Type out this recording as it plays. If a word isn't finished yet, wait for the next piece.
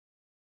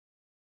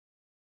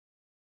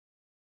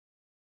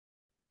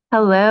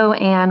Hello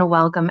and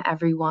welcome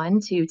everyone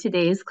to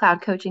today's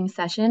cloud coaching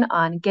session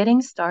on getting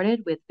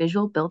started with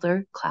Visual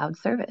Builder Cloud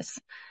Service.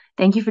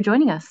 Thank you for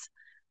joining us.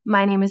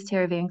 My name is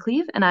Tara Van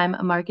Cleve and I'm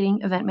a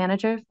marketing event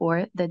manager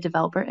for the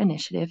developer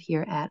initiative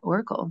here at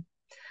Oracle.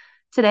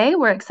 Today,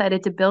 we're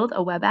excited to build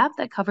a web app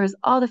that covers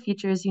all the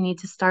features you need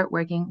to start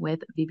working with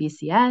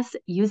VBCS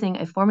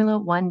using a Formula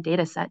One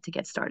dataset to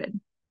get started.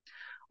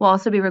 We'll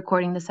also be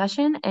recording the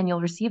session and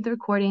you'll receive the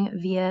recording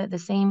via the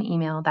same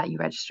email that you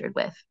registered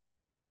with.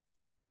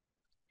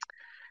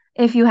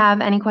 If you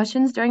have any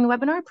questions during the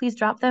webinar, please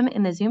drop them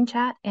in the Zoom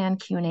chat and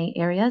Q&A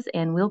areas,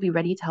 and we'll be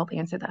ready to help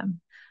answer them.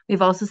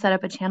 We've also set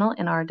up a channel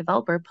in our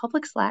developer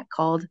public Slack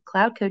called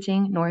Cloud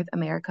Coaching North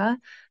America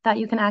that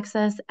you can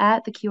access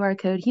at the QR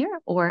code here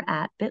or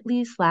at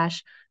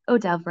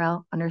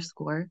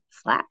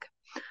bit.ly/odevrel_Slack.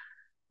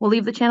 We'll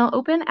leave the channel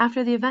open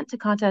after the event to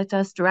contact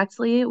us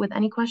directly with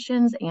any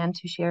questions and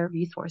to share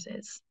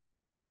resources.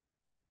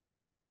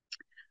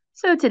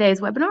 So today's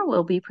webinar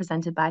will be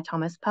presented by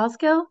Thomas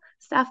Palskill,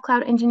 Staff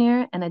Cloud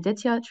Engineer, and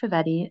Aditya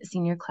Trivedi,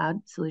 Senior Cloud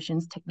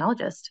Solutions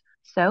Technologist.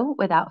 So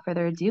without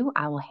further ado,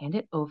 I will hand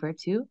it over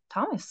to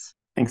Thomas.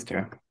 Thanks,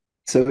 Tara.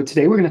 So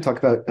today we're going to talk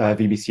about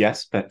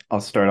VBCS, but I'll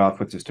start off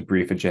with just a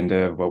brief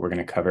agenda of what we're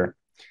going to cover.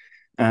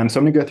 So I'm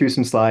going to go through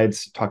some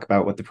slides, talk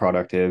about what the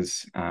product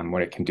is,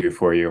 what it can do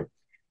for you.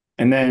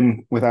 And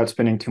then without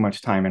spending too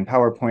much time in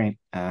PowerPoint,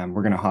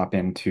 we're going to hop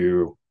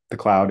into the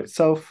cloud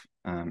itself,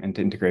 into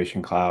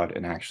Integration Cloud,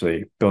 and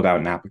actually build out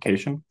an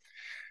application.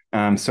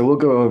 So we'll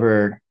go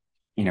over,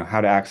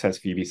 how to access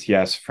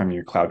VBCS from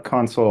your cloud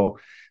console,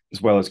 as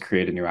well as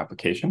create a new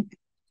application.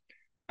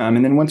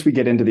 And then once we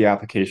get into the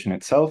application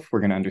itself,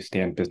 we're going to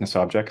understand business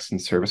objects and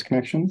service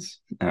connections.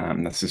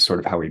 This is sort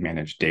of how we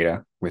manage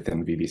data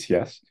within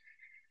VBCS.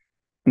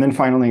 And then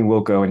finally,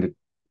 we'll go into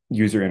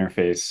user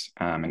interface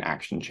and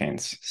action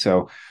chains.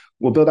 So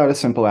we'll build out a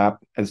simple app.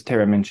 As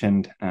Tara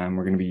mentioned,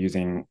 we're going to be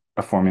using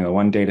a Formula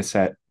One data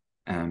set.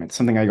 It's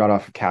something I got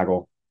off of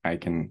Kaggle. I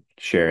can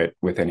share it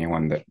with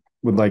anyone that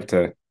would like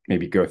to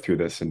maybe go through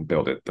this and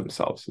build it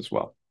themselves as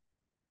well.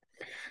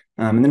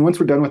 And then once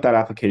we're done with that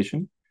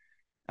application,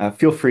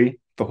 feel free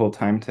the whole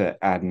time to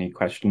add any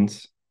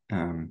questions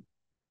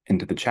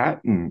into the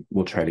chat, and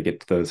we'll try to get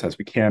to those as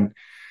we can.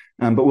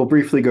 But we'll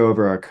briefly go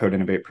over our Code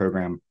Innovate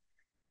program,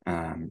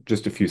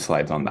 just a few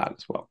slides on that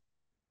as well.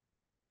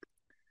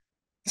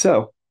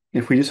 So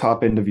if we just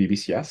hop into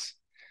VBCS,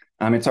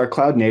 it's our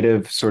cloud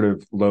native sort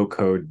of low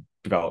code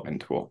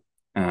development tool.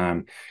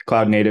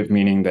 Cloud native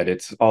meaning that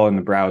it's all in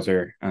the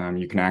browser.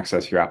 You can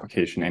access your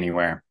application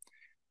anywhere.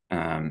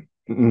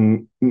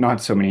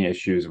 Not so many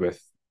issues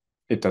with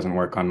it doesn't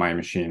work on my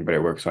machine, but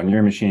it works on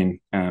your machine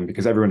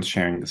because everyone's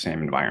sharing the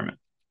same environment,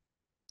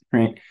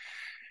 right?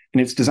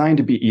 And it's designed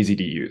to be easy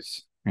to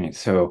use, right?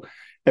 So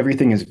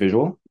everything is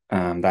visual.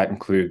 That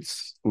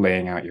includes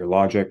laying out your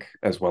logic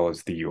as well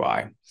as the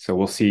UI. So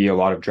we'll see a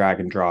lot of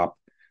drag and drop.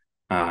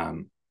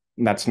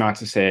 That's not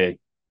to say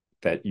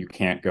that you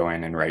can't go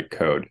in and write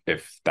code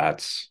if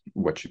that's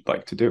what you'd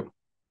like to do.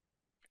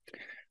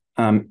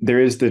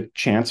 There is the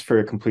chance for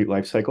a complete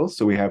lifecycle.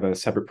 So we have a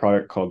separate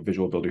product called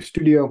Visual Builder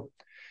Studio.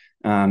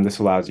 This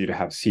allows you to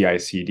have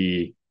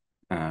CI/CD,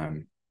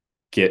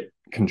 Git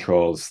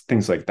controls,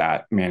 things like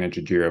that, manage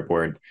a Jira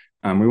board.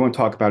 We won't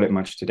talk about it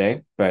much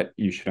today, but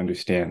you should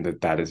understand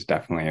that that is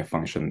definitely a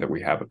function that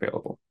we have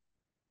available.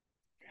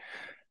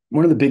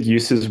 One of the big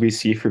uses we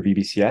see for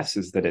VBCS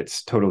is that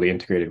it's totally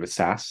integrated with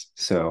SaaS.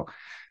 So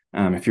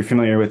if you're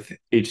familiar with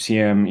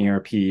HCM,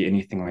 ERP,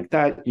 anything like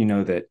that, you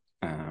know that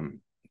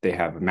they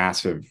have a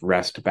massive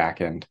REST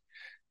backend.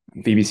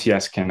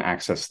 VBCS can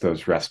access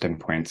those REST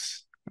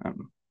endpoints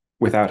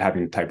without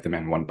having to type them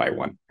in one by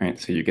one, right?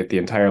 So you get the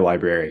entire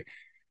library,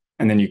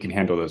 and then you can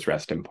handle those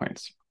REST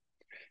endpoints.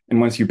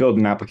 And once you build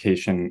an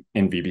application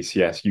in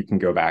VBCS, you can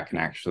go back and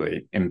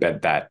actually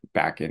embed that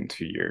back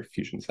into your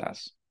Fusion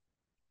SaaS.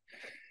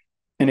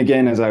 And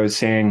again, as I was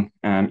saying,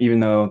 even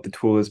though the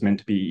tool is meant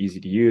to be easy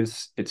to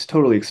use, it's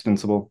totally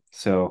extensible.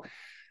 So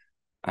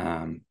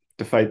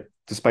despite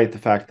the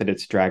fact that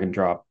it's drag and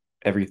drop,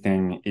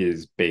 everything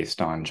is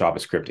based on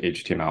JavaScript,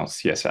 HTML,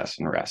 CSS,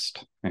 and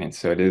REST. Right?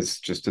 So it is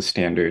just a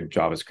standard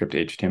JavaScript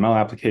HTML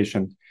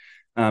application.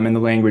 And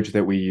the language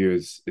that we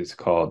use is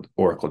called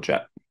Oracle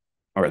Jet,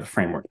 or the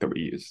framework that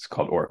we use is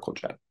called Oracle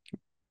Jet.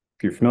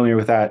 If you're familiar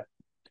with that,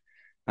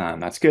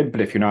 that's good.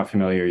 But if you're not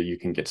familiar, you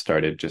can get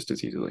started just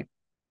as easily.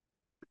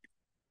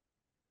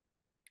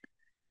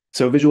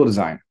 So visual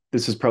design.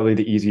 This is probably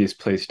the easiest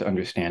place to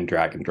understand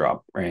drag and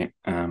drop, right?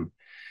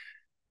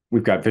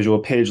 We've got visual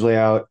page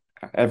layout,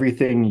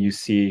 everything you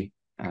see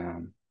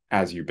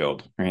as you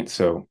build, right?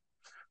 So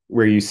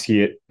where you see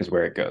it is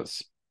where it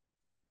goes.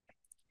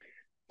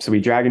 So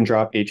we drag and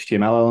drop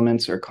HTML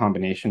elements or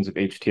combinations of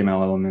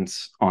HTML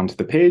elements onto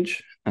the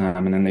page,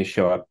 and then they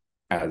show up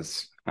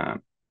as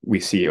we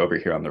see over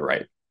here on the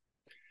right.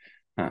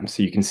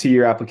 So you can see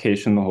your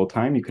application the whole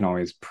time. You can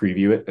always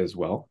preview it as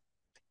well.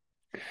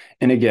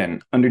 And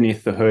again,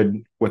 underneath the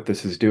hood, what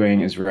this is doing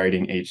is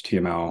writing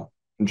HTML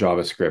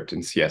JavaScript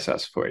and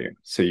CSS for you.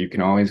 So you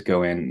can always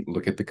go in,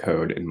 look at the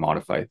code, and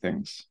modify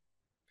things.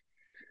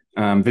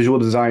 Visual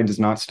design does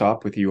not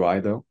stop with UI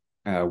though.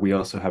 We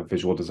also have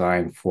visual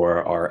design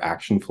for our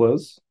action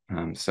flows.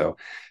 So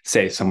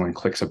say someone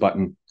clicks a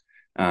button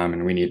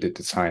and we need to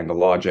design the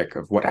logic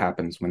of what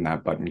happens when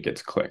that button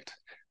gets clicked.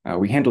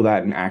 We handle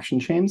that in action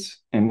chains,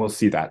 and we'll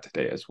see that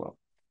today as well.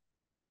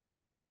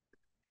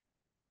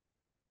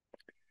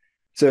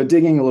 So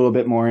digging a little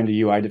bit more into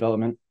UI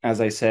development,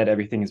 as I said,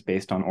 everything is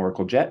based on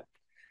Oracle Jet.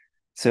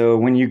 So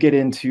when you get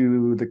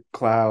into the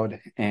cloud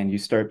and you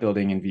start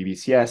building in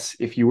VBCS,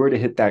 if you were to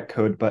hit that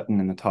code button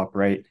in the top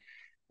right,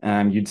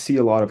 you'd see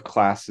a lot of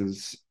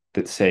classes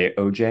that say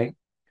OJ,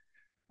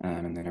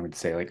 and then I would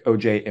say like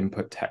OJ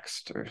input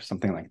text or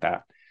something like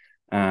that.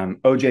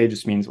 OJ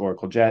just means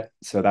Oracle Jet,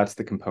 so that's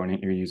the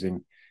component you're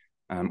using.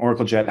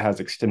 Oracle Jet has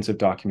extensive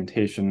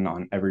documentation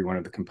on every one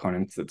of the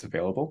components that's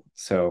available.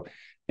 So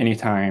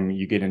anytime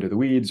you get into the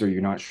weeds or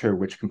you're not sure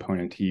which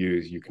component to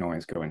use, you can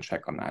always go and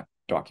check on that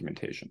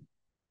documentation.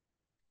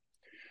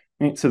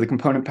 Right, so the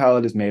component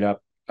palette is made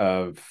up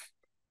of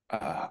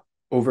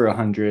over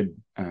 100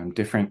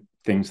 different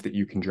things that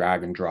you can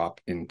drag and drop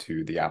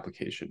into the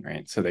application,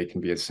 right? So they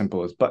can be as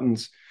simple as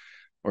buttons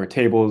or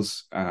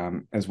tables,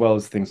 as well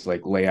as things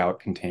like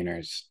layout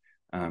containers,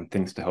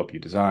 things to help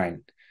you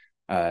design.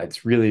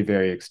 It's really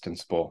very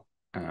extensible.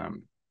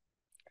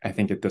 I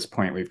think at this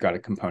point, we've got a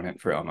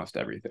component for almost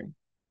everything.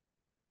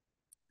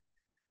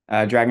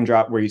 Drag and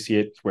drop where you see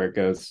it, where it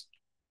goes.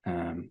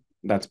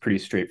 That's pretty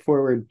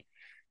straightforward.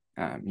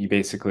 You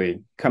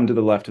basically come to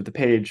the left of the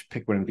page,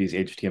 pick one of these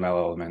HTML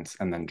elements,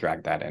 and then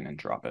drag that in and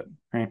drop it,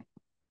 right?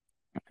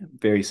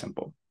 Very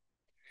simple.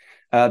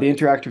 The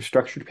interactive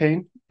structured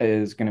pane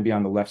is going to be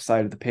on the left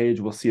side of the page.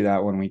 We'll see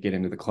that when we get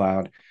into the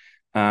cloud.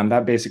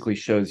 That basically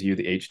shows you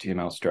the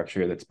HTML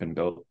structure that's been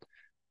built.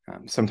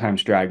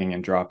 Sometimes dragging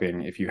and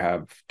dropping, if you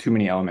have too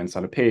many elements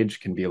on a page,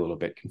 can be a little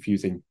bit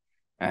confusing,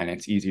 and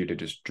it's easier to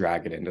just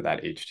drag it into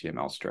that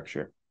HTML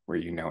structure where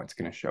you know it's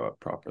going to show up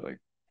properly.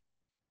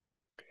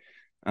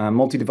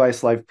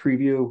 Multi-device live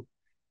preview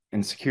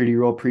and security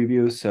role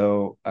preview.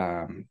 So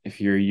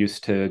if you're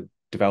used to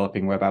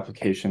developing web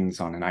applications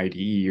on an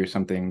IDE or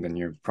something, then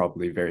you're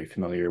probably very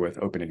familiar with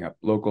opening up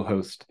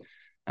localhost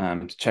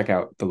to check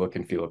out the look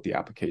and feel of the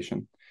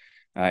application.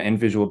 In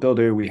Visual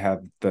Builder, we have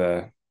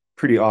the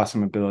pretty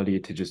awesome ability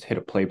to just hit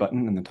a play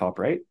button in the top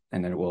right,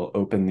 and then it will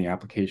open the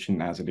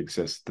application as it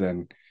exists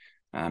then,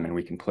 and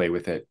we can play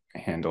with it,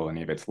 handle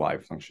any of its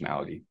live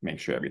functionality, make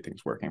sure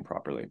everything's working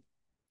properly.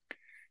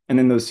 And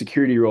then those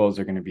security roles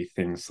are going to be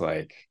things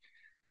like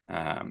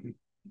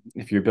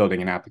if you're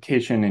building an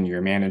application and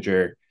your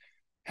manager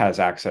has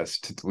access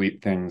to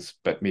delete things,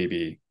 but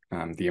maybe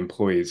the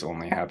employees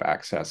only have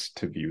access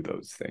to view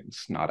those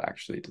things, not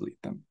actually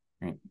delete them,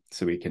 right?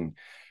 So we can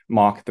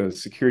mock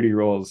those security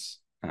roles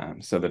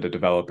so that a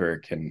developer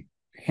can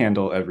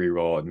handle every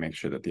role and make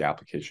sure that the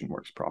application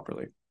works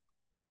properly.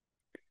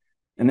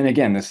 And then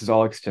again, this is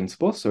all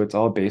extensible, so it's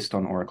all based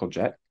on Oracle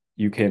Jet.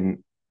 You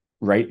can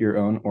write your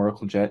own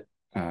Oracle Jet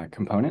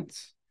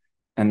components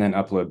and then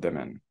upload them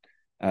in.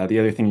 The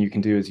other thing you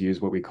can do is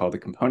use what we call the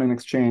component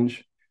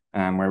exchange,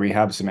 where we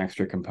have some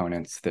extra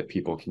components that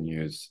people can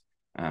use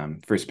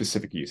for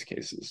specific use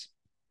cases.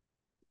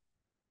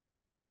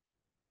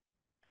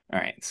 All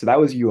right, so that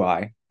was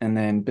UI. And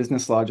then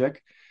business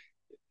logic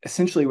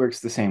essentially works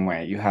the same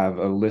way. You have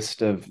a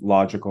list of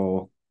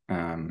logical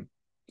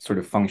sort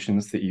of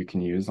functions that you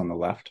can use on the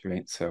left,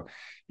 right? So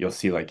you'll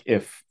see like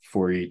if,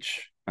 for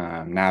each,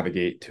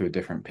 navigate to a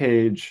different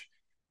page,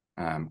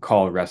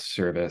 call REST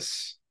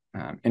service,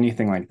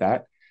 anything like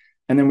that.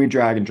 And then we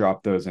drag and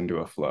drop those into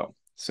a flow.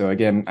 So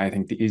again, I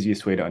think the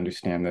easiest way to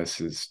understand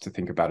this is to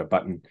think about a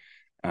button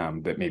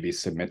that maybe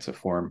submits a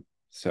form.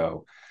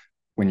 So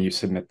when you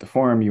submit the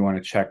form, you want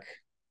to check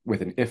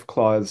with an if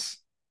clause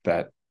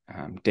that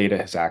data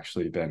has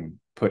actually been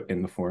put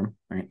in the form,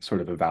 right?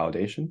 Sort of a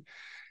validation.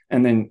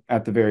 And then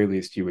at the very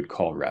least, you would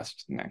call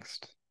REST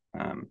next.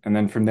 And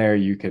then from there,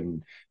 you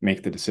can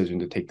make the decision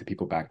to take the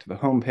people back to the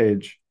home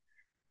page.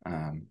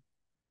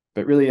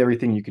 But really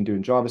everything you can do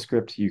in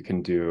JavaScript, you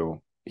can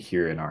do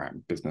here in our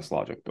business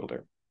logic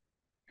builder.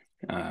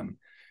 And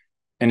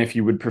if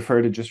you would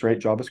prefer to just write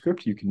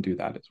JavaScript, you can do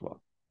that as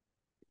well.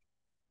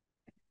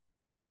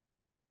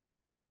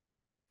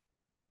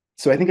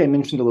 So I think I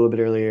mentioned a little bit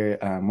earlier,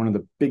 one of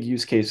the big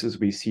use cases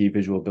we see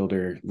Visual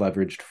Builder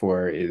leveraged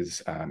for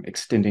is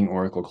extending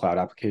Oracle Cloud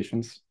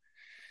applications.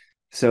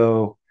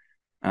 So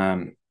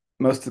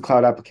most of the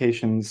cloud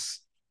applications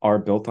are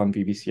built on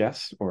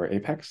VBCS or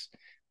Apex,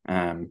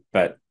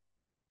 but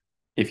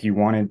if you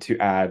wanted to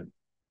add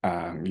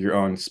your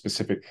own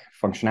specific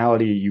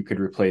functionality, you could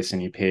replace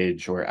any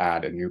page or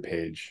add a new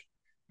page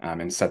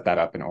and set that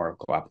up in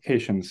Oracle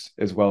applications,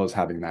 as well as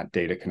having that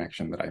data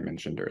connection that I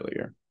mentioned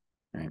earlier,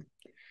 right?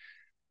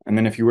 And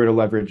then if you were to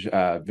leverage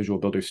Visual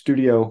Builder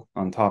Studio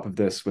on top of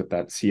this with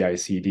that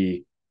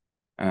CI/CD,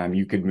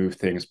 you could move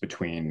things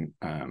between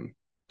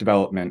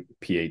development,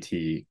 PAT,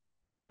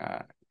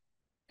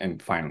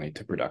 and finally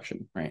to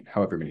production, right?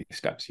 However many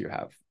steps you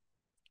have.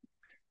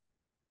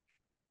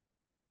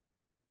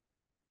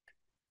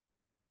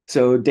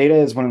 So data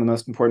is one of the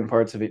most important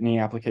parts of any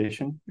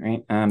application,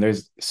 right?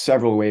 There's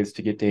several ways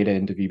to get data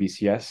into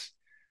VBCS,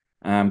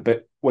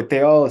 but what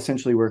they all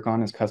essentially work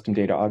on is custom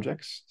data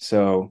objects.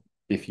 So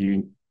if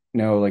you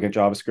know like a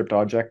JavaScript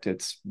object,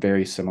 it's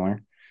very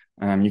similar.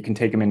 You can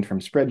take them in from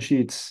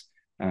spreadsheets.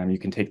 You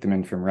can take them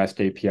in from REST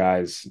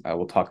APIs.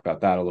 We'll talk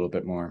about that a little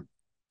bit more.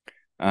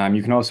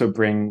 You can also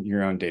bring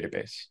your own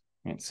database.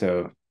 Right?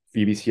 So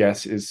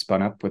VBCS is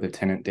spun up with a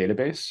tenant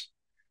database.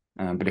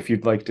 But if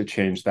you'd like to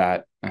change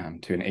that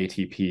to an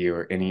ATP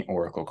or any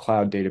Oracle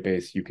Cloud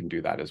database, you can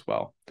do that as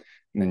well.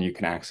 And then you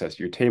can access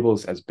your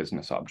tables as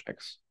business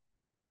objects.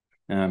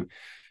 And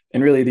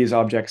really, these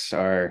objects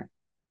are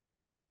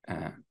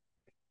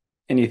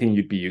anything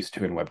you'd be used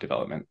to in web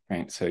development,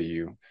 right? So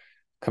you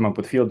come up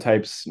with field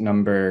types,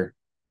 number,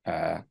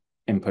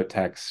 input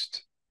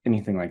text,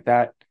 anything like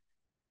that,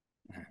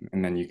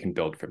 and then you can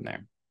build from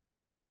there.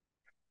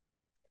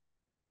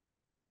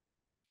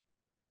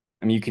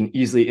 You can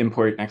easily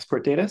import and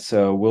export data.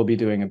 So we'll be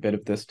doing a bit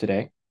of this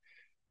today.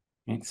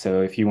 Right?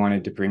 So if you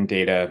wanted to bring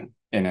data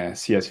in a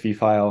CSV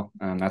file,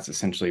 that's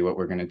essentially what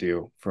we're going to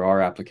do for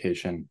our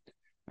application.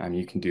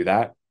 You can do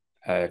that.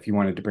 If you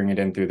wanted to bring it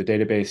in through the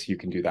database, you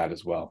can do that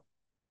as well.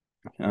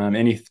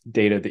 Any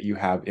data that you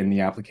have in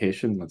the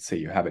application, let's say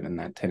you have it in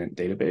that tenant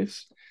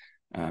database,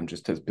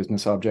 just as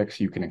business objects,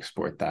 you can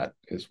export that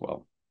as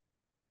well.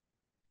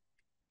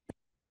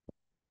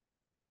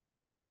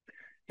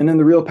 And then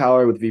the real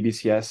power with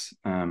VBCS,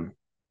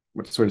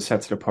 what sort of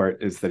sets it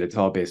apart is that it's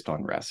all based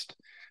on REST.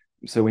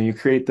 So when you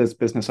create those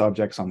business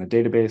objects on the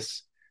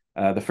database,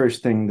 the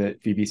first thing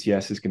that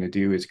VBCS is going to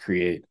do is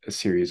create a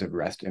series of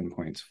REST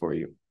endpoints for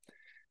you.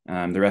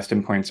 The REST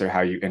endpoints are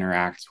how you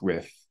interact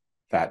with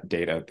that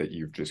data that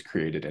you've just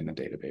created in the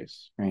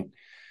database, right?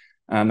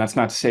 That's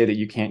not to say that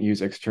you can't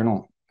use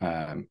external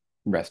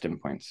REST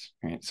endpoints,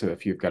 right? So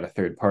if you've got a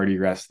third-party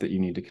REST that you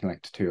need to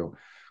connect to,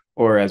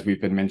 or as we've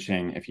been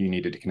mentioning, if you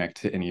needed to connect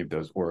to any of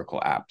those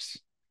Oracle apps,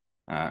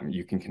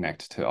 you can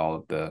connect to all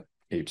of the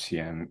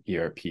HCM,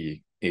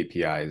 ERP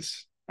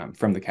APIs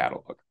from the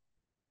catalog,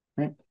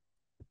 right?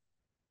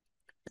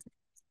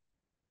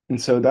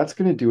 And so that's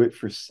going to do it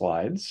for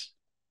slides.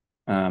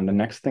 The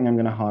next thing I'm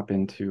going to hop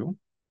into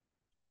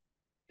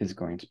is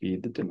going to be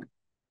the demo.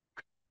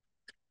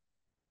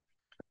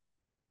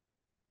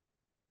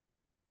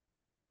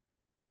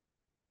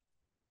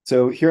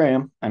 So here I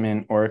am. I'm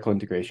in Oracle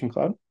Integration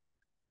Cloud.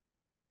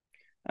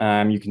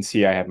 You can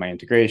see I have my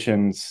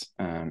integrations,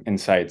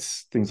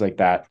 insights, things like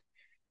that.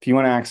 If you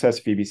want to access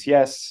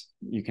VBCS,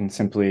 you can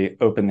simply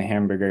open the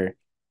hamburger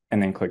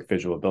and then click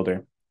Visual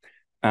Builder.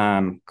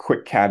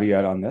 Quick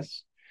caveat on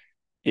this.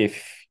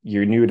 If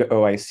you're new to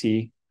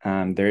OIC,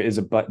 there is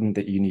a button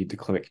that you need to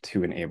click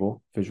to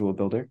enable Visual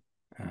Builder.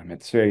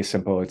 It's very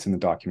simple. It's in the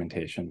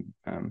documentation.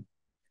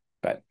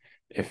 But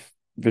if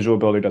Visual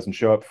Builder doesn't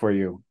show up for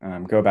you,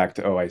 go back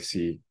to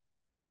OIC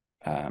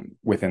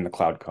within the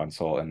Cloud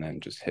Console and then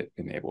just hit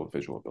Enable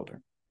Visual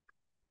Builder.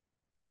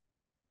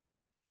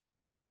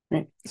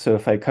 Right. So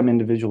if I come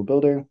into Visual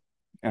Builder,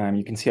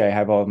 you can see I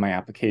have all of my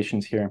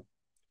applications here.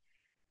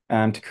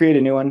 To create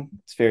a new one,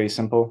 it's very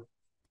simple,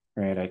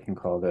 right? I can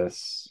call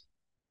this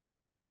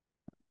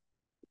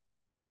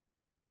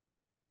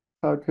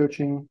Cloud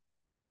Coaching.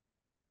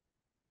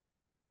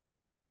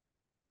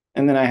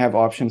 And then I have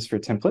options for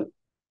template.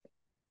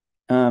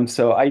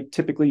 So I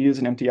typically use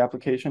an empty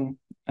application.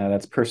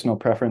 That's personal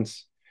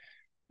preference.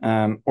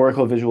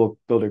 Oracle Visual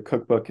Builder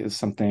Cookbook is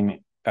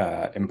something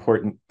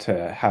important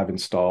to have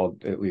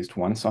installed at least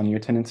once on your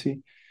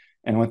tenancy.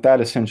 And what that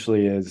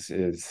essentially is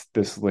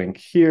this link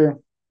here,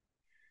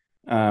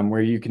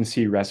 where you can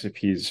see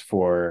recipes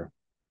for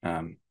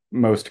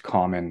most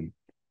common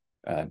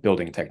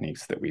building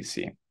techniques that we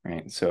see,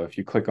 right? So if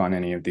you click on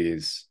any of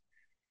these,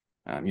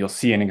 you'll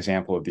see an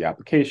example of the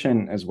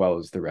application as well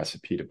as the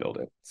recipe to build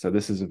it. So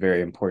this is a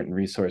very important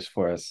resource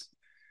for us.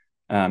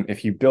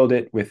 If you build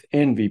it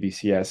within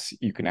VBCS,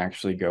 you can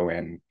actually go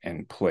in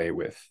and play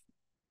with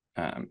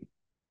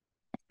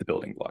the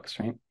building blocks,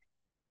 right?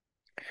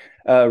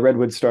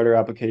 Redwood starter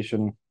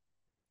application.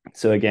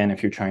 So again,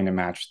 if you're trying to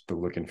match the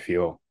look and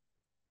feel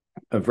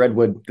of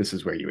Redwood, this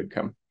is where you would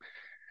come.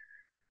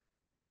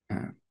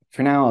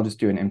 For now, I'll just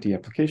do an empty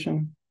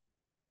application,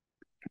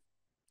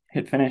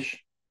 hit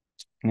finish,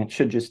 and it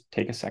should just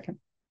take a second.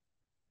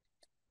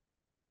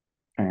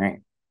 All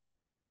right.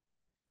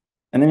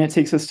 And then it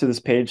takes us to this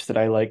page that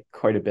I like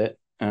quite a bit.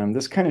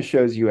 This kind of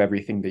shows you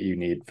everything that you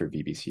need for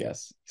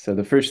VBCS. So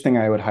the first thing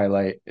I would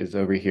highlight is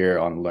over here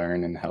on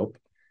Learn and Help.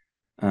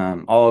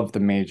 All of the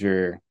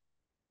major,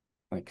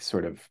 like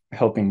sort of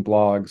helping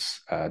blogs,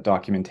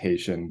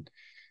 documentation,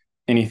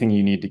 anything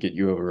you need to get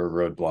you over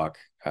a roadblock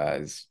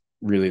is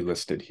really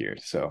listed here.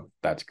 So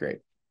that's great.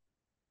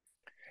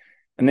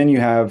 And then you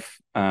have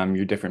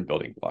your different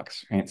building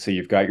blocks, right? So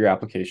you've got your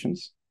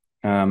applications.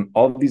 All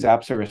of these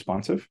apps are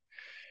responsive,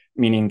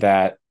 meaning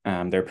that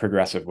they're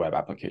progressive web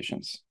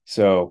applications.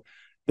 So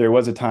there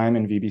was a time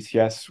in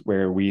VBCS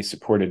where we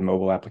supported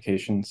mobile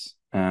applications.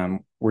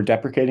 We're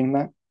deprecating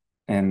that.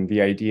 And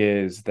the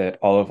idea is that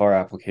all of our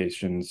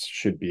applications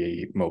should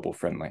be mobile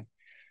friendly,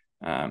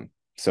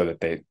 so that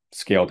they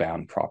scale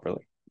down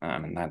properly.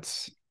 And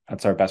that's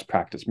our best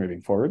practice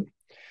moving forward.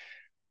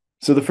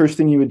 So the first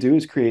thing you would do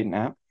is create an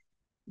app.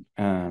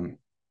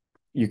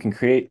 You can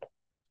create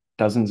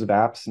dozens of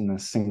apps in a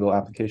single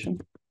application.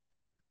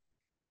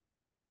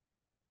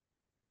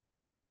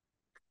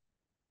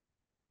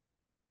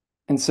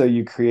 And so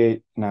you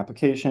create an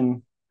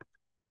application,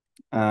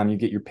 you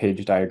get your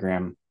page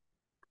diagram.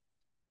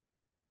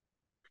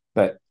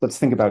 But let's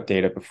think about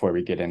data before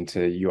we get into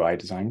UI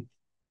design.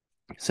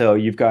 So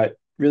you've got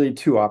really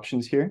two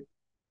options here.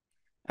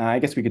 I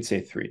guess we could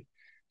say three.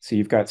 So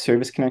you've got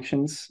service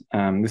connections.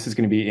 This is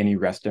going to be any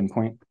REST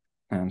endpoint.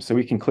 So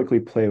we can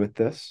quickly play with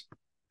this.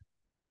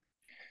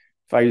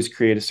 If I just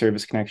create a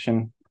service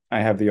connection,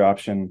 I have the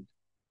option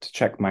to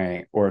check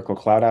my Oracle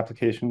Cloud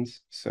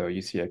applications. So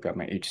you see I've got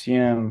my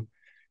HCM,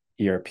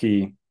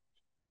 ERP,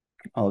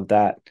 all of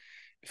that.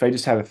 If I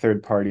just have a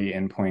third-party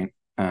endpoint,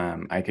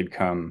 I could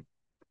come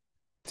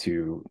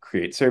to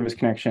create service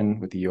connection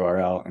with the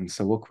URL. And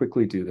so we'll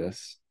quickly do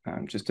this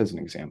just as an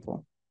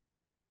example.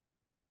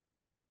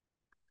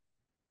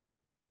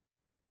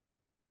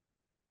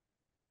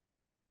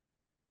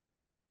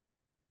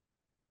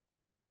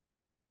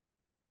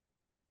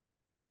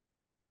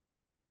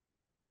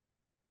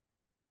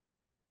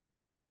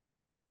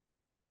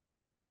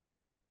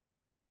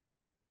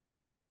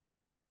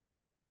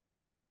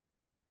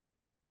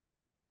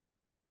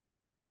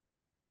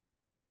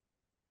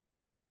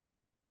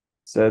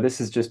 So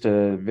this is just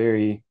a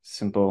very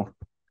simple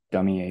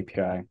dummy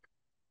API.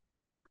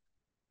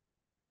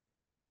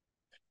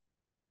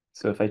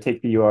 So if I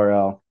take the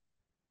URL,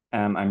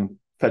 I'm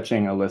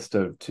fetching a list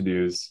of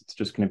to-dos. It's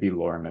just going to be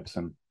lorem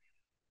ipsum,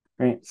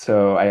 right?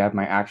 So I have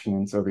my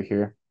actions over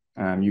here.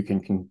 You can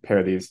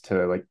compare these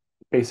to like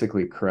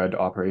basically CRUD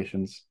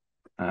operations.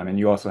 And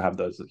you also have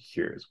those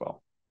here as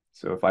well.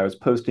 So if I was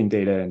posting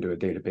data into a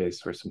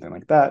database or something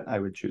like that, I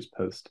would choose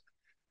post.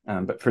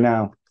 But for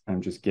now,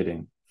 I'm just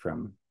getting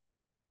from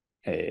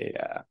a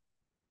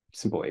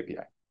simple API.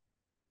 If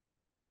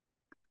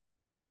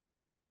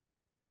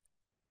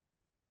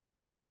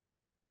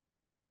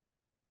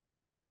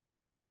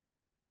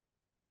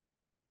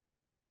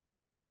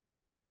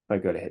I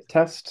go to hit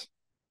test,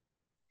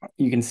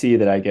 you can see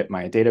that I get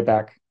my data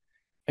back.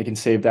 I can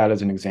save that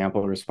as an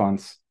example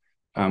response.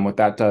 What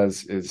that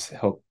does is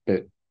help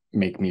it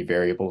make me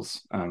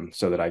variables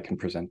so that I can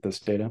present this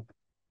data.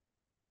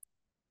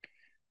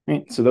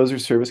 Right, so those are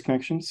service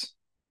connections.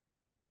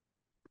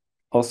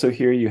 Also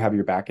here you have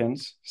your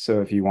backends.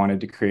 So if you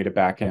wanted to create a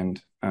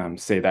backend,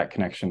 say that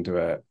connection to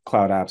a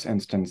Cloud Apps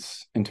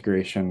instance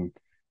integration,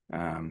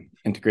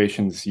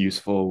 integration's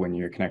useful when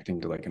you're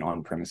connecting to like an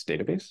on-premise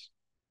database.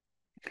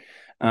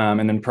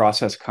 And then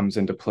process comes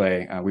into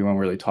play. We won't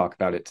really talk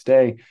about it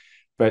today,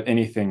 but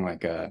anything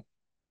like a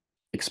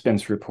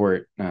expense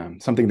report,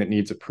 something that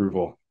needs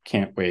approval,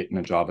 can't wait in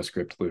a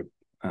JavaScript loop,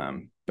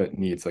 but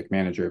needs like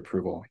manager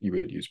approval, you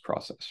would use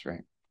process,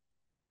 right?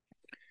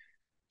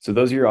 So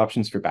those are your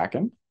options for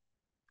backend.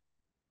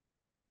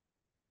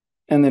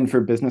 And then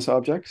for business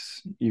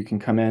objects, you can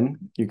come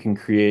in, you can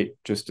create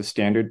just a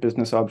standard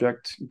business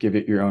object, give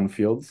it your own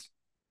fields.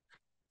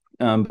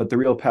 But the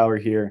real power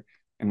here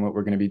and what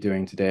we're going to be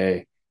doing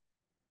today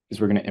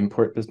is we're going to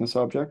import business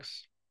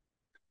objects.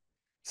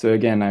 So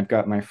again, I've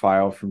got my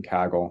file from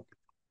Kaggle.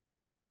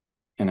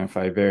 And if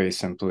I very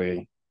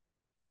simply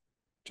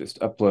just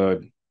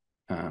upload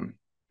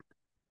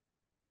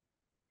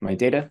my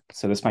data,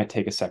 so this might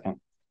take a second.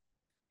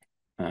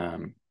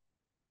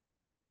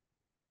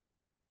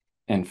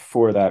 And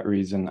for that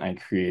reason, I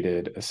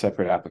created a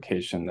separate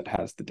application that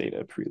has the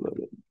data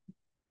preloaded.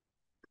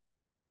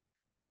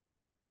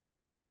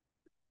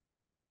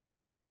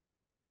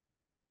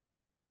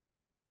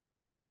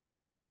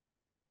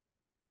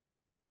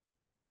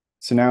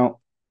 So now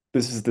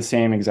this is the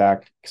same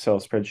exact Excel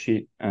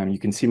spreadsheet. You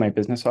can see my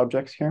business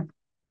objects here.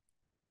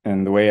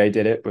 And the way I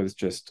did it was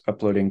just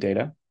uploading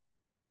data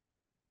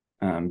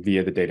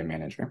via the data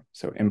manager.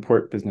 So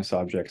import business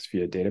objects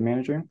via data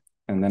manager.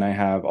 And then I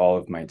have all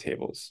of my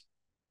tables.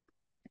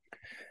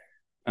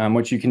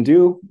 What you can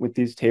do with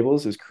these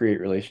tables is create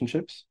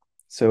relationships.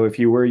 So if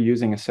you were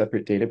using a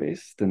separate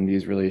database, then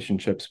these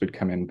relationships would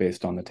come in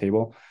based on the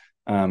table.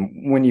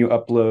 When you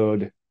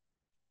upload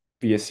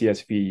via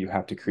CSV, you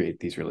have to create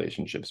these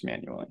relationships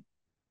manually.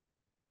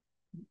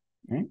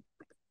 Right?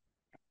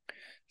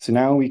 So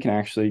now we can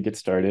actually get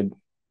started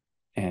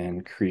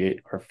and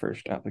create our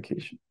first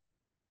application.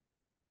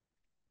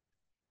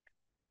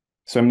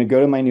 So I'm going to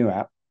go to my new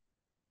app.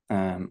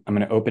 I'm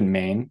going to open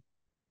main,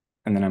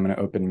 and then I'm going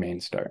to open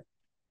main start.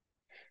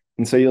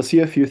 And so you'll see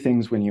a few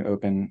things when you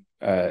open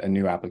a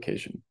new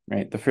application,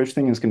 right? The first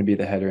thing is going to be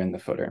the header and the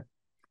footer.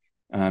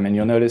 And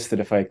you'll notice that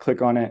if I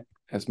click on it,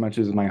 as much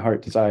as my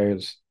heart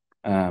desires,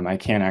 I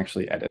can't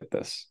actually edit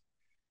this.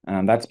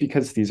 That's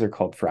because these are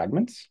called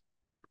fragments.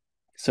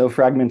 So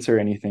fragments are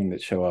anything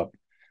that show up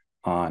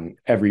on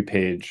every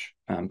page,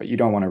 but you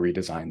don't want to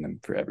redesign them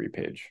for every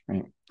page,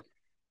 right?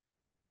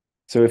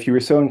 So if you were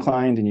so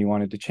inclined and you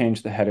wanted to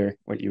change the header,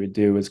 what you would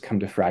do is come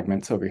to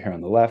fragments over here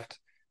on the left,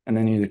 and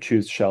then either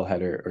choose shell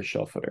header or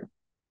shell footer.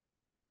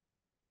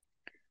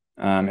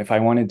 If I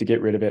wanted to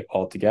get rid of it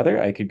altogether,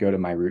 I could go to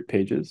my root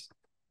pages,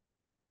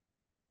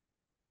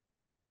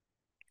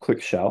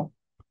 click shell,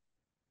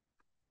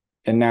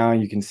 and now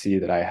you can see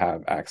that I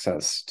have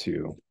access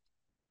to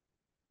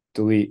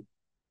delete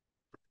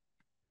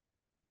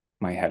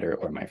my header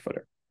or my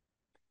footer.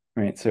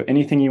 Right, so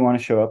anything you want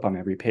to show up on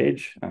every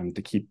page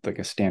to keep like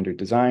a standard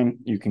design,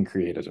 you can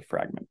create as a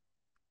fragment.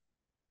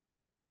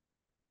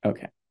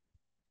 Okay.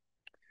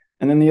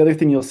 And then the other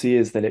thing you'll see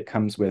is that it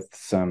comes with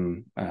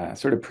some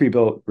sort of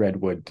pre-built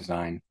redwood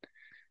design.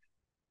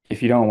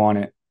 If you don't want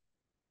it,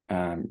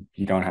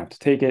 you don't have to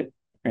take it,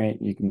 right?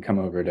 You can come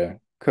over to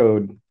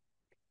code,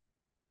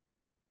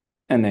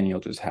 and then you'll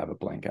just have a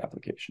blank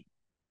application.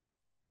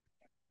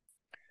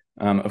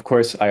 Of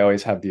course, I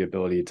always have the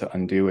ability to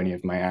undo any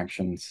of my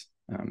actions,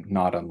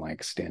 not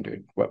unlike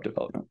standard web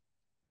development.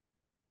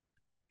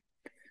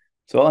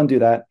 So I'll undo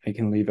that. I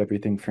can leave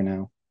everything for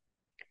now.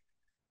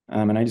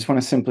 And I just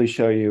want to simply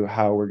show you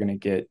how we're going to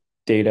get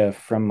data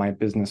from my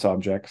business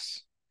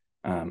objects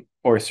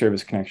or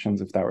service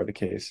connections, if that were the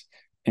case,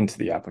 into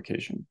the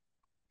application.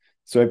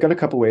 So I've got a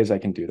couple ways I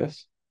can do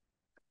this.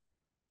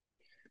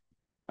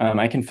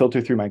 I can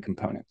filter through my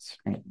components.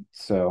 Right?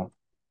 So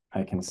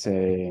I can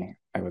say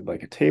I would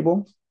like a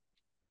table.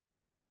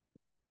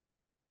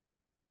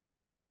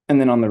 And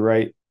then on the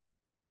right,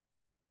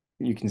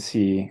 you can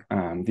see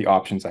the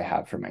options I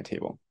have for my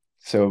table.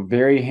 So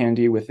very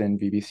handy within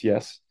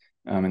VBCS.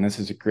 And this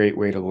is a great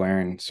way to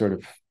learn sort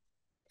of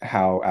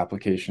how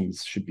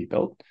applications should be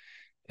built,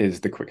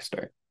 is the quick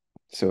start.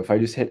 So if I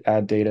just hit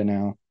add data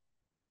now,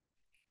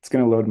 it's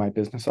going to load my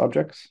business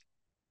objects.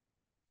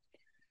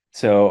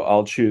 So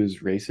I'll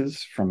choose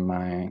races from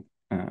my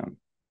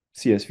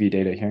CSV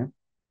data here.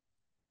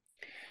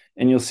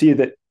 And you'll see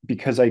that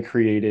because I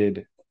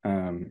created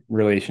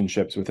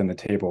relationships within the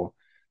table,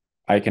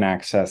 I can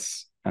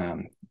access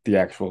the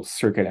actual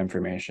circuit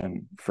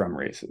information from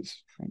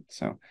races. Right?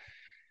 So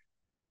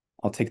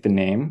I'll take the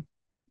name,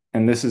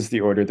 and this is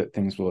the order that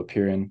things will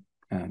appear in.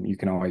 You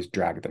can always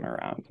drag them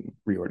around and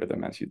reorder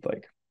them as you'd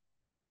like.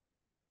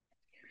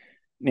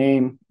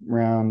 Name,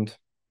 round,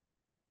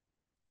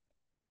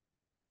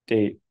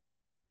 date,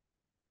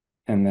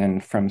 and then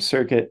from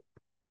circuit,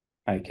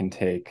 I can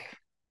take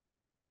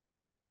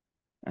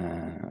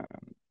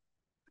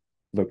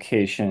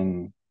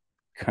location,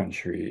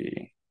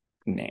 country,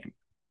 name.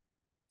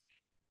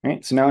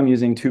 Right, so now I'm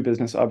using two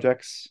business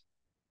objects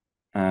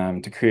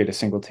to create a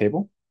single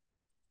table.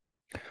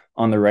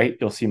 On the right,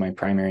 you'll see my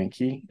primary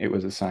key. It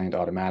was assigned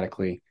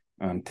automatically.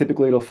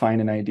 Typically, it'll find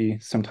an ID.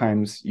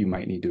 Sometimes you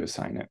might need to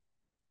assign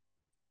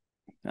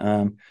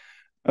it.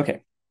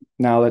 Okay,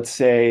 now let's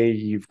say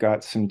you've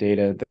got some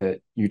data that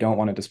you don't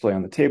want to display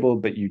on the table,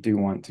 but you do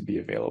want to be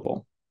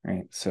available,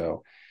 right?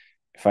 So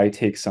if I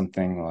take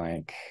something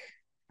like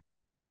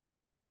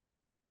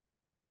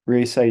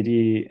race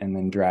ID and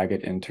then drag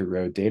it into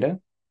row data,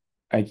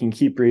 I can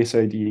keep race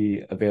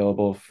ID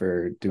available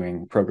for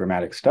doing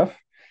programmatic stuff,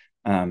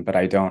 but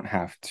I don't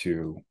have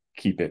to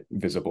keep it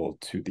visible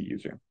to the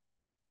user.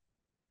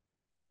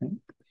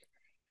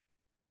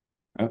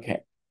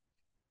 Okay.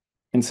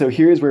 And so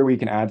here's where we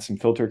can add some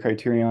filter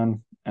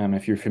criterion.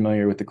 If you're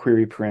familiar with the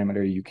query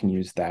parameter, you can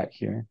use that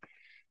here.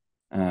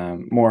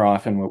 More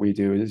often what we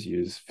do is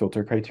use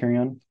filter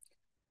criterion.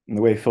 And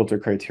the way filter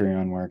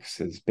criterion works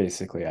is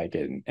basically I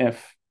get an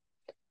if,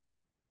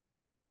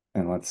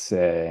 and let's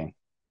say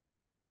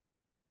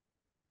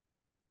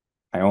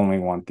I only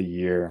want the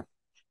year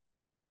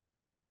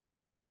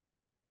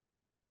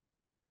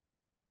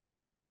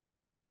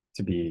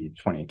to be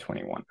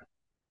 2021.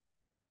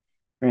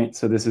 Right,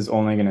 so this is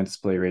only going to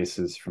display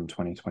races from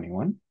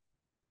 2021.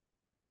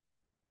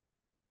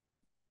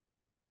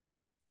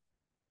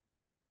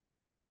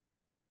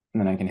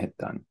 And then I can hit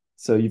done.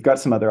 So you've got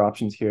some other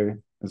options here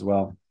as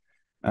well.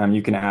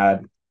 You can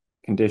add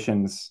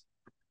conditions,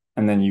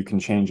 and then you can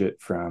change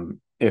it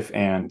from if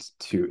and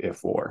to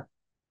if or,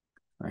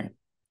 right?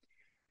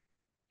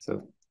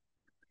 So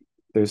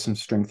there's some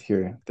strength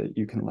here that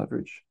you can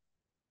leverage.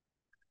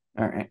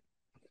 All right.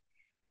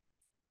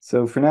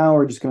 So for now,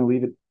 we're just going to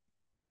leave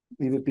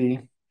it be.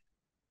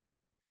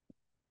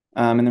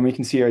 And then we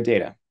can see our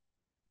data.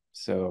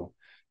 So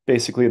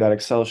basically that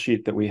Excel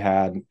sheet that we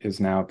had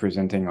is now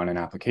presenting on an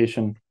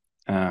application.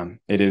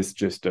 It is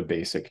just a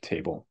basic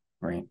table,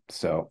 right?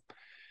 So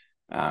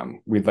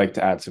we'd like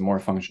to add some more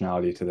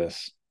functionality to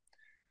this.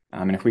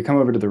 And if we come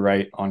over to the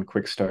right on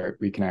Quick Start,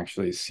 we can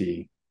actually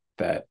see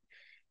that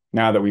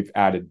now that we've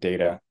added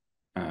data,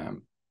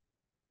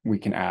 we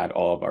can add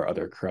all of our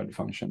other CRUD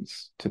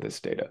functions to this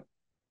data.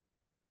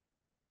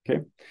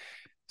 Okay,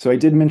 so I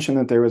did mention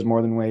that there was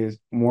more than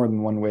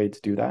one way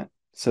to do that.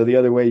 So the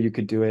other way you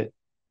could do it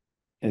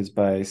is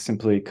by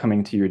simply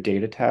coming to your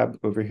data tab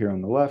over here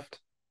on the left,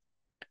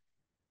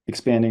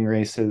 expanding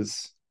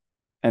races,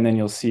 and then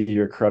you'll see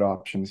your CRUD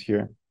options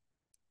here.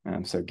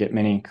 So get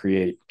many,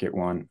 create, get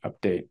one,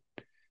 update.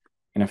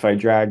 And if I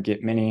drag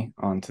get many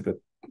onto the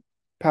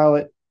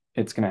palette,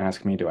 it's going to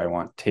ask me, do I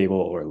want table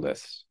or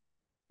list?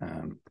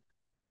 Um,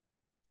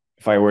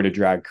 if I were to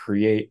drag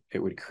create, it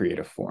would create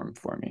a form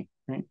for me,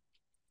 right?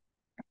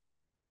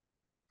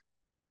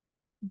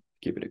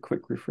 Give it a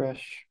quick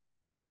refresh.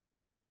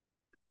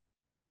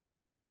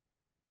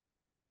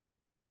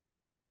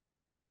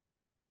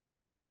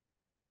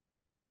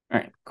 All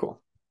right,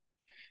 cool.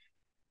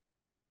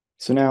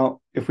 So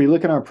now if we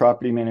look in our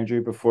property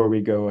manager before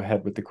we go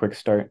ahead with the quick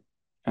start,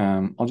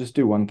 I'll just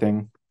do one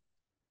thing.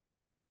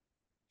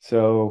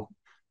 So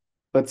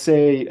let's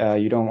say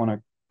you don't want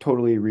to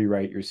totally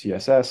rewrite your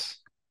CSS,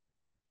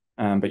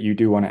 but you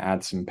do want to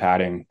add some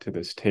padding to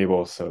this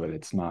table so that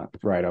it's not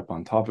right up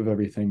on top of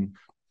everything.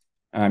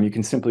 You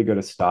can simply go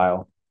to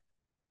Style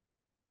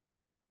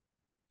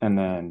and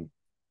then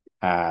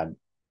add,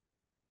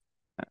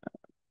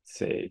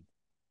 say,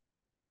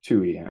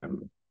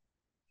 2EM.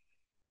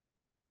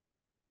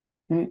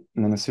 Right?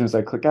 And then as soon as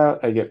I click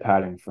out, I get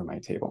padding for my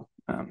table.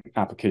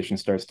 Application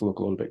starts to look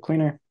a little bit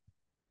cleaner.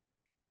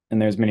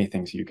 And there's many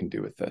things you can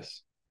do with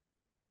this.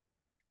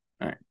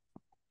 All right.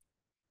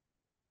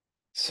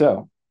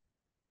 So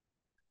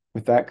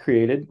with that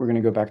created, we're going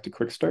to go back to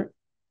Quick Start.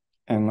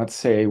 And let's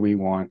say we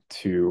want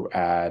to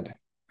add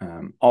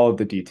all of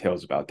the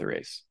details about the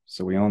race.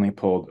 So we only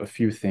pulled a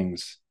few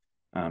things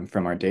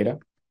from our data.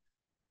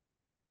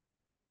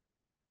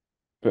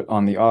 But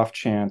on the off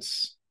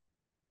chance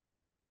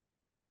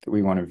that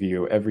we want to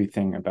view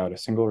everything about a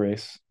single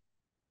race,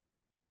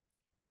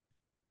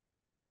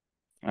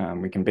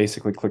 we can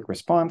basically click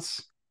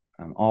response.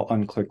 I'll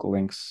unclick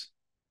links.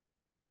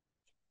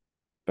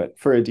 But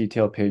for a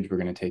detailed page, we're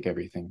going to take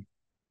everything.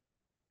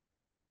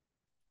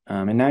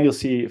 And now you'll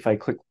see if I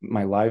click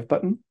my live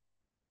button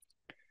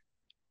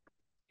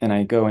and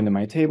I go into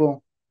my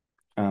table,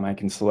 I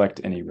can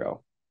select any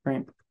row,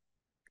 right?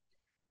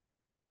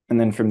 And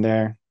then from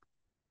there,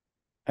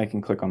 I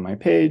can click on my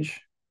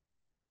page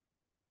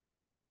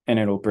and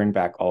it'll bring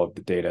back all of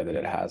the data that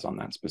it has on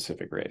that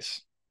specific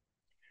race,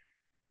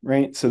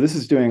 right? So this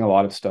is doing a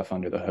lot of stuff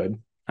under the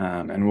hood,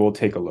 and we'll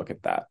take a look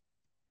at that.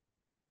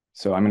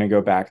 So I'm going to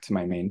go back to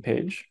my main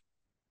page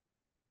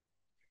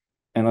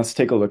and let's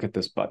take a look at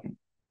this button.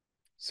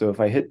 So if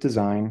I hit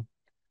design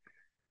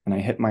and I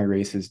hit my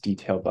races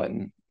detail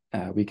button,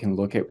 we can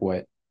look at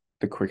what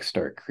the quick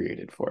start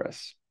created for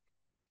us.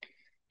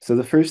 So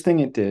the first thing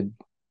it did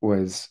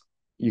was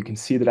you can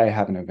see that I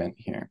have an event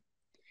here.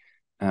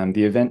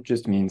 The event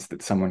just means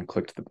that someone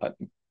clicked the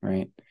button,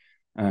 right?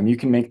 You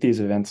can make these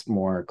events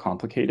more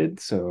complicated.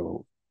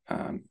 So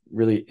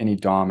really any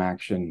DOM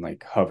action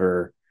like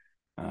hover,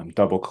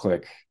 double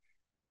click,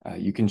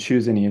 you can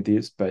choose any of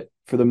these, but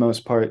for the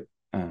most part,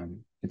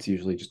 it's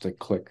usually just a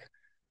click.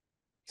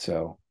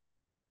 So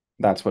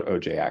that's what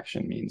OJ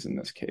action means in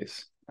this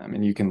case.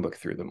 And you can look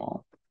through them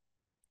all.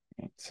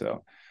 Right?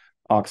 So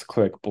aux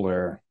click,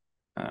 blur,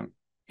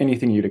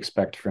 anything you'd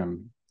expect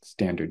from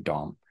standard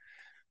DOM.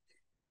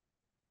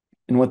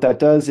 And what that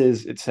does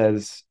is it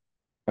says,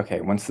 okay,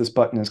 once this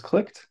button is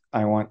clicked,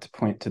 I want to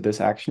point to this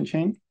action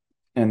chain.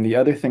 And the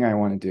other thing I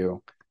want to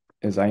do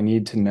is I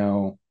need to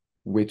know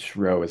which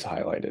row is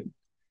highlighted.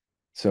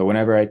 So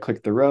whenever I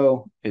click the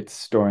row, it's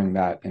storing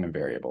that in a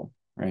variable,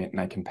 right? And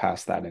I can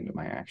pass that into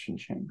my action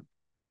chain.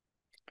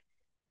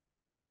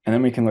 And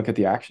then we can look at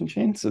the action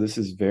chain. So this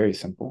is very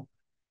simple,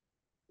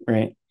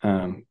 right?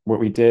 What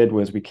we did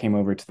was we came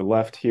over to the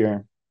left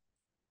here.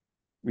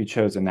 We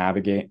chose a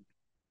navigate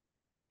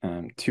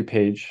to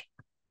page.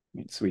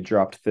 So we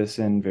dropped this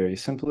in very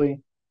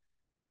simply.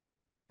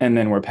 And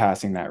then we're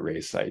passing that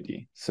race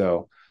ID.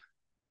 So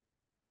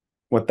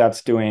what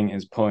that's doing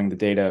is pulling the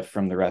data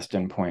from the REST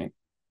endpoint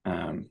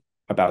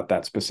about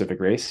that specific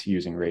race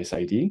using race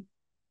ID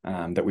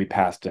that we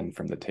passed in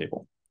from the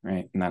table,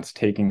 right? And that's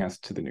taking us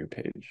to the new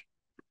page.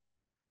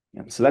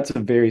 So that's a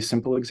very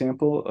simple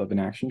example of an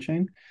action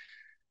chain.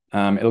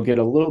 It'll get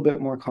a little bit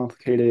more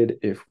complicated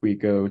if we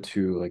go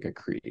to like a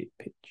create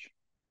page.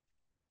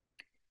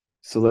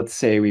 So let's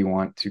say we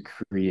want to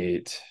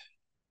create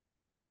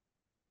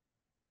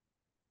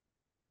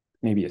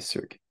maybe a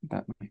circuit.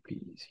 That might be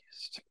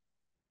easiest.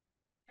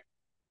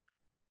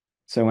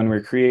 So when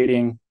we're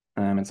creating,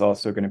 it's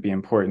also going to be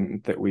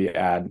important that we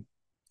add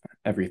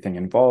everything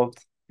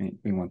involved.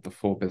 We want the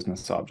full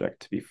business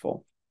object to be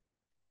full.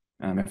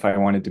 If I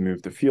wanted to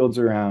move the fields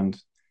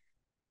around,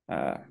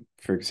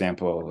 for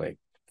example, like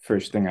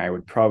first thing I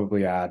would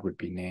probably add would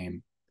be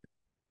name.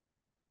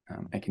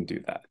 I can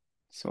do that.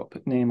 So I'll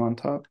put name on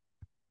top.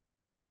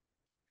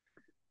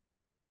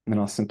 And then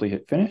I'll simply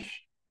hit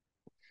finish.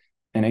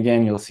 And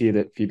again, you'll see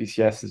that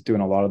VBCS is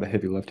doing a lot of the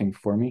heavy lifting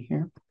for me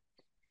here.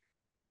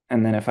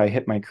 And then if I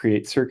hit my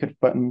create circuit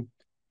button,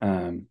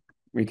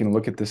 we can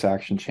look at this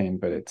action chain,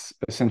 but it's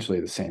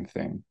essentially the same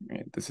thing.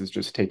 Right? This is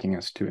just taking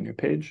us to a new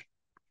page.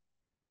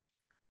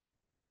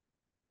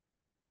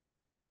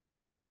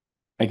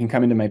 I can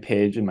come into my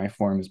page and my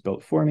form is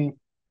built for me.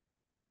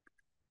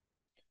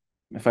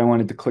 If I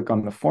wanted to click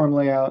on the form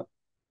layout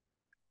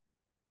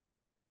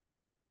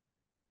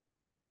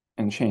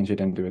and change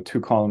it into a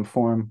 2-column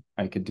form,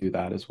 I could do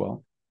that as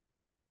well.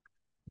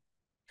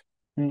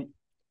 Right.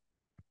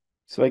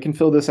 So I can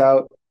fill this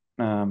out.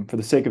 For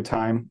the sake of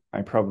time,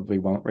 I probably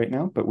won't right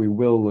now, but we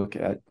will look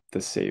at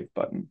the save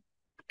button.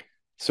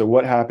 So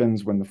what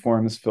happens when the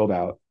form is filled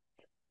out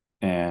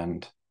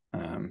and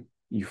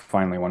you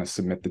finally want to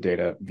submit the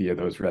data via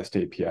those REST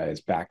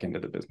APIs back into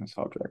the business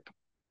object?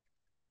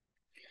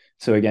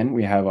 So again,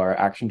 we have our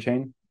action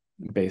chain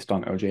based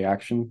on OJ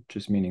action,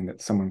 just meaning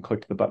that someone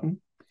clicked the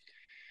button.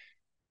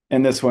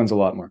 And this one's a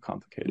lot more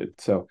complicated.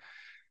 So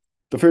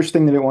the first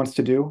thing that it wants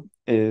to do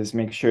is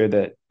make sure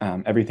that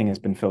everything has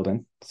been filled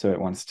in. So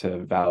it wants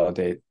to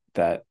validate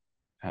that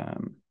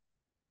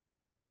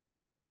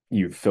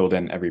you've filled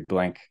in every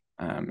blank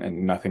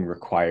and nothing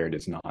required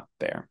is not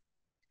there.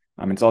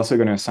 It's also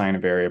going to assign a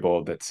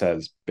variable that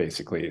says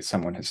basically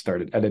someone has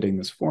started editing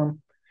this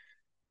form.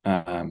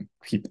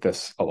 Keep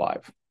this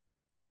alive.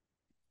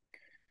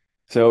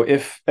 So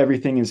if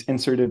everything is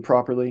inserted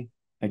properly,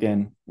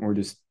 again, we're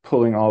just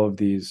pulling all of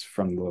these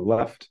from the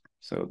left.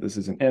 So this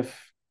is an if.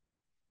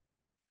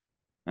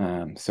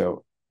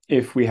 So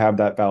if we have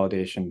that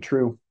validation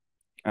true,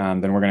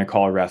 then we're going to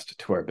call REST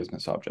to our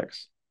business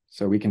objects.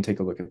 So we can take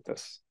a look at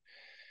this.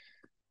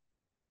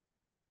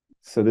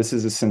 So this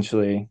is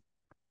essentially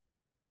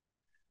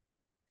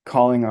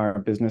calling our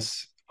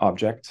business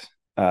object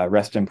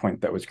REST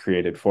endpoint that was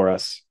created for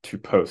us to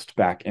post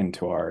back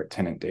into our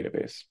tenant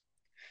database.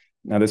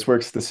 Now, this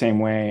works the same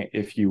way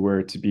if you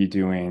were to be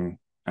doing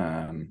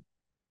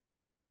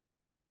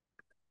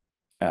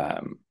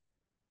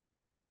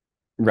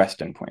REST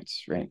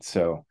endpoints, right?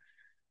 So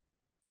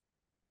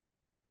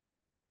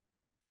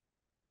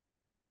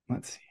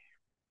let's see.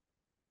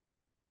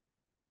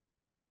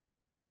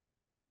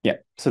 Yeah,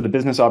 so the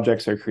business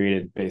objects are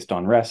created based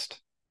on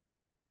REST.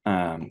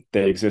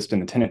 They exist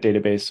in the tenant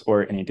database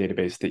or any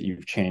database that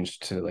you've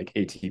changed to like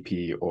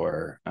ATP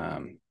or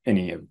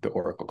any of the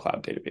Oracle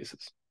Cloud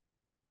databases.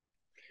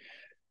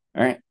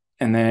 All right,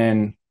 and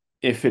then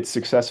if it's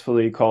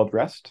successfully called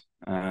REST,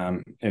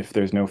 if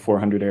there's no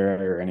 400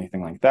 error or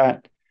anything like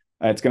that,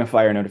 it's going to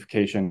fire a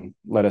notification,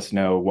 let us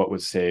know what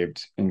was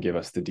saved, and give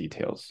us the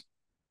details.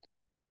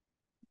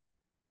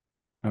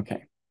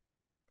 Okay.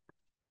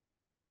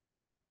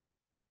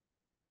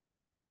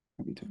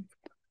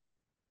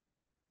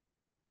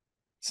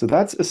 So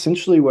that's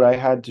essentially what I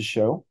had to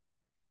show.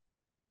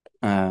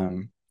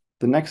 The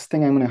next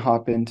thing I'm going to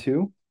hop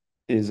into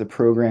is a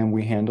program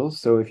we handle.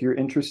 So if you're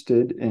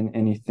interested in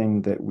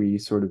anything that we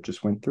sort of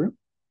just went through,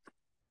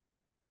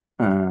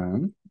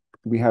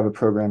 we have a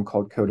program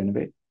called Code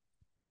Innovate,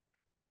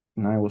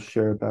 and I will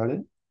share about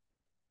it.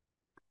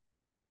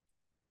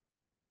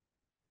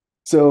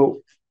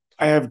 So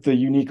I have the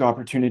unique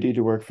opportunity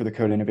to work for the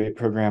Code Innovate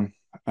program.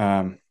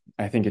 I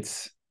think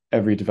it's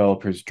every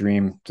developer's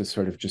dream to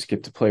sort of just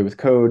get to play with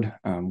code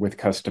with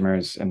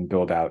customers and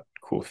build out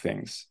cool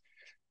things.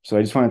 So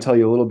I just want to tell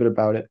you a little bit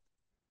about it.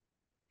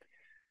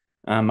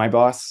 My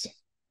boss,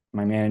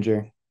 my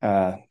manager,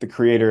 the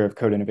creator of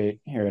Code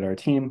Innovate here at our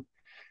team,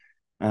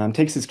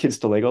 takes his kids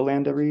to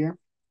Legoland every year.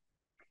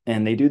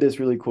 And they do this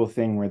really cool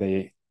thing where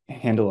they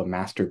handle a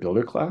master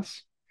builder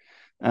class.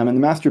 And the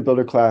master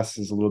builder class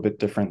is a little bit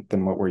different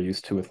than what we're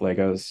used to with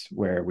Legos,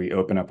 where we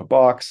open up a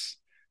box,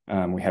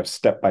 we have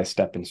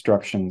step-by-step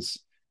instructions,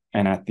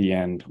 and at the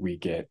end we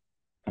get,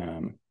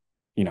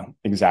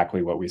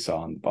 exactly what we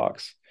saw in the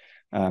box.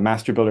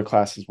 Master builder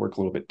classes work a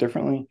little bit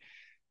differently.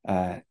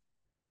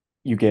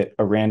 You get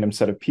a random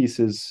set of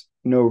pieces,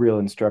 no real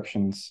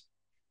instructions,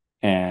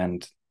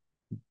 and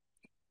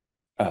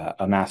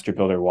a master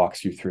builder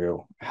walks you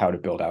through how to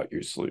build out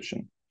your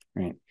solution,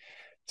 right?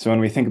 So when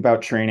we think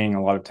about training,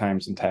 a lot of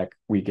times in tech,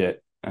 we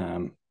get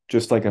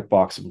just like a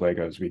box of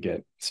Legos, we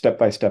get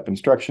step-by-step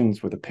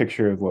instructions with a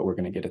picture of what we're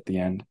going to get at the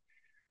end.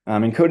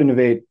 And Code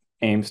Innovate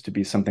aims to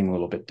be something a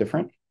little bit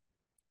different.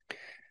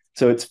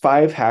 So it's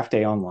 5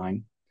 half-day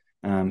online.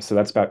 So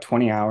that's about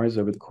 20 hours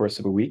over the course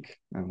of a week.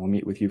 We'll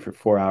meet with you for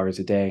 4 hours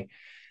a day.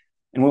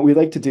 And what we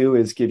like to do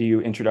is give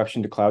you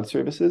introduction to cloud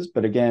services,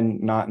 but again,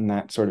 not in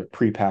that sort of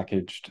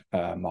prepackaged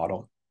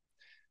model.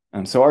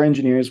 So our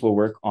engineers will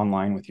work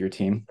online with your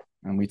team.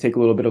 And we take a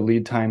little bit of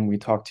lead time. We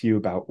talk to you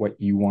about what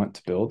you want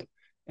to build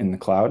in the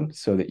cloud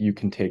so that you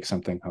can take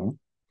something home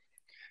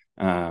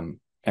and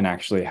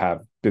actually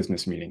have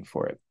business meeting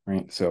for it,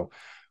 right? So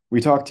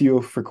we talk to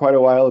you for quite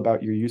a while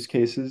about your use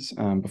cases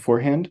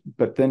beforehand,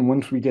 but then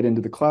once we get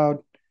into the cloud,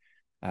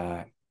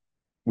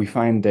 we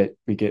find that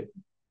we get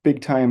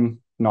big time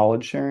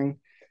knowledge sharing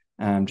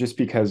just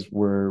because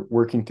we're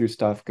working through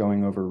stuff,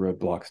 going over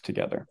roadblocks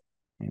together.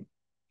 Right?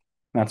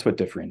 That's what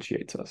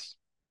differentiates us.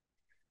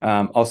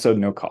 Also,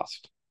 no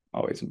cost,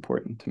 always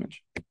important to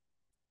mention.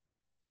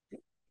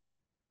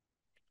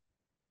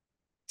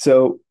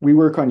 So we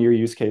work on your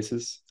use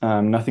cases.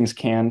 Nothing's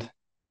canned.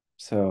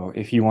 So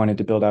if you wanted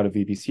to build out a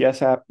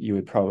VBCS app, you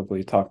would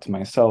probably talk to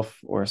myself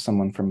or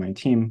someone from my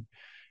team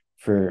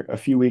for a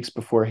few weeks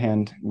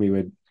beforehand. We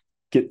would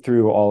get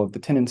through all of the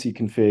tenancy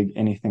config,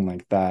 anything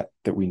like that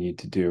that we need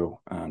to do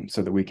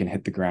so that we can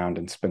hit the ground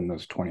and spend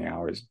those 20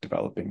 hours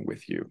developing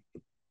with you.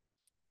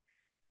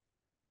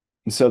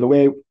 And so the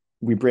way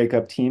we break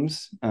up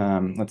teams.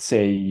 Let's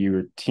say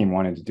your team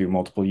wanted to do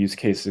multiple use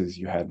cases.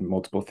 You had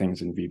multiple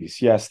things in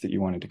VBCS that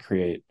you wanted to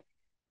create,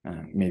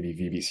 maybe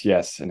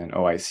VBCS and an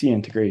OIC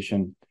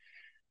integration.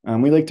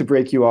 We like to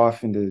break you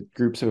off into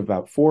groups of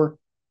about four.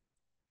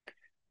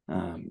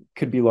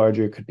 Could be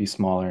larger, could be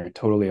smaller,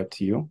 totally up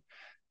to you.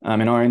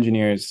 And our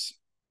engineers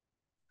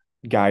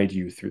guide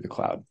you through the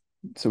cloud.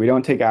 So we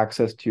don't take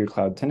access to your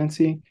cloud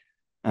tenancy,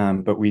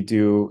 but we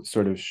do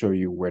sort of show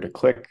you where to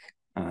click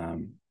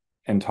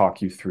and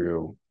talk you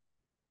through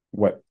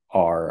what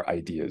our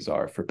ideas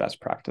are for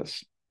best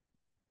practice.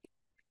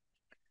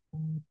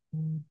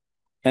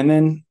 And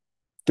then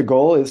the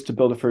goal is to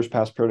build a first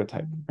pass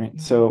prototype, right?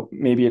 So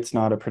maybe it's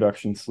not a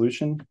production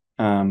solution,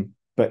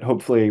 but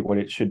hopefully what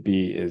it should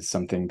be is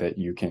something that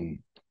you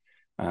can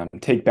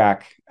take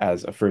back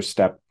as a first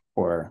step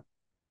or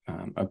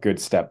a good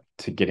step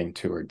to getting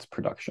towards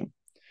production.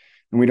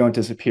 And we don't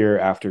disappear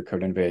after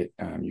Code Innovate.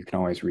 You can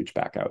always reach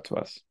back out to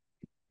us.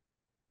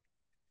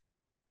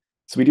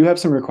 So we do have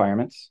some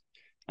requirements.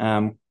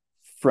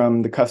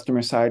 From the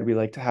customer side, we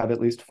like to have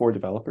at least 4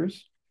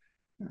 developers.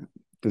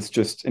 This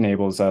just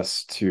enables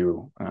us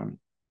to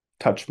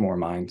touch more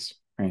minds,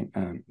 right?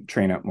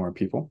 Train up more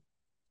people.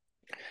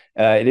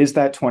 It is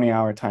that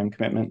 20-hour time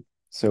commitment.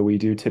 So we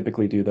do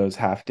typically do those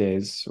half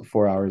days, so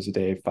 4 hours a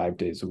day, 5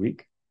 days a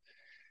week.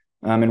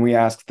 And we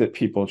ask that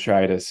people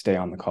try to stay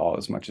on the call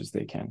as much as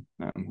they can.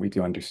 We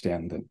do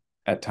understand that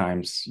at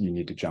times you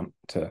need to jump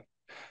to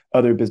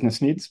other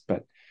business needs,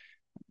 but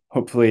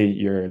hopefully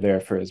you're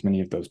there for as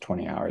many of those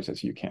 20 hours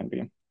as you can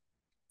be.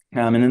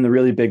 And then the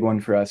really big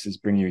one for us is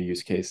bring your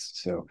use case.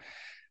 So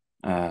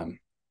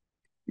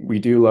we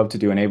do love to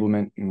do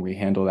enablement, and we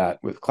handle that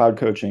with cloud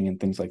coaching and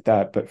things like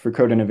that. But for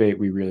Code Innovate,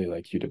 we really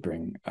like you to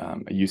bring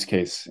a use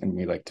case, and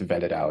we like to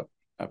vet it out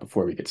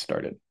before we get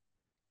started.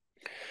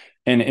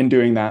 And in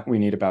doing that, we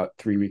need about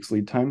 3 weeks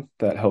lead time.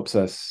 That helps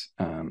us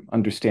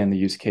understand the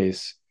use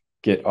case,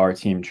 get our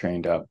team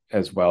trained up,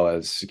 as well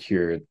as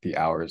secure the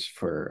hours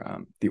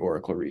for the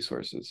Oracle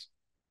resources.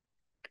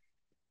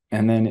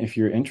 And then if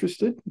you're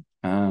interested,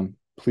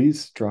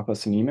 please drop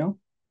us an email.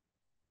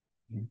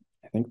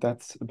 I think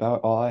that's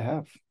about all I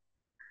have.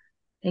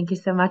 Thank you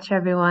so much,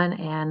 everyone,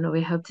 and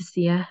we hope to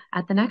see you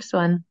at the next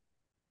one.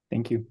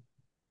 Thank you.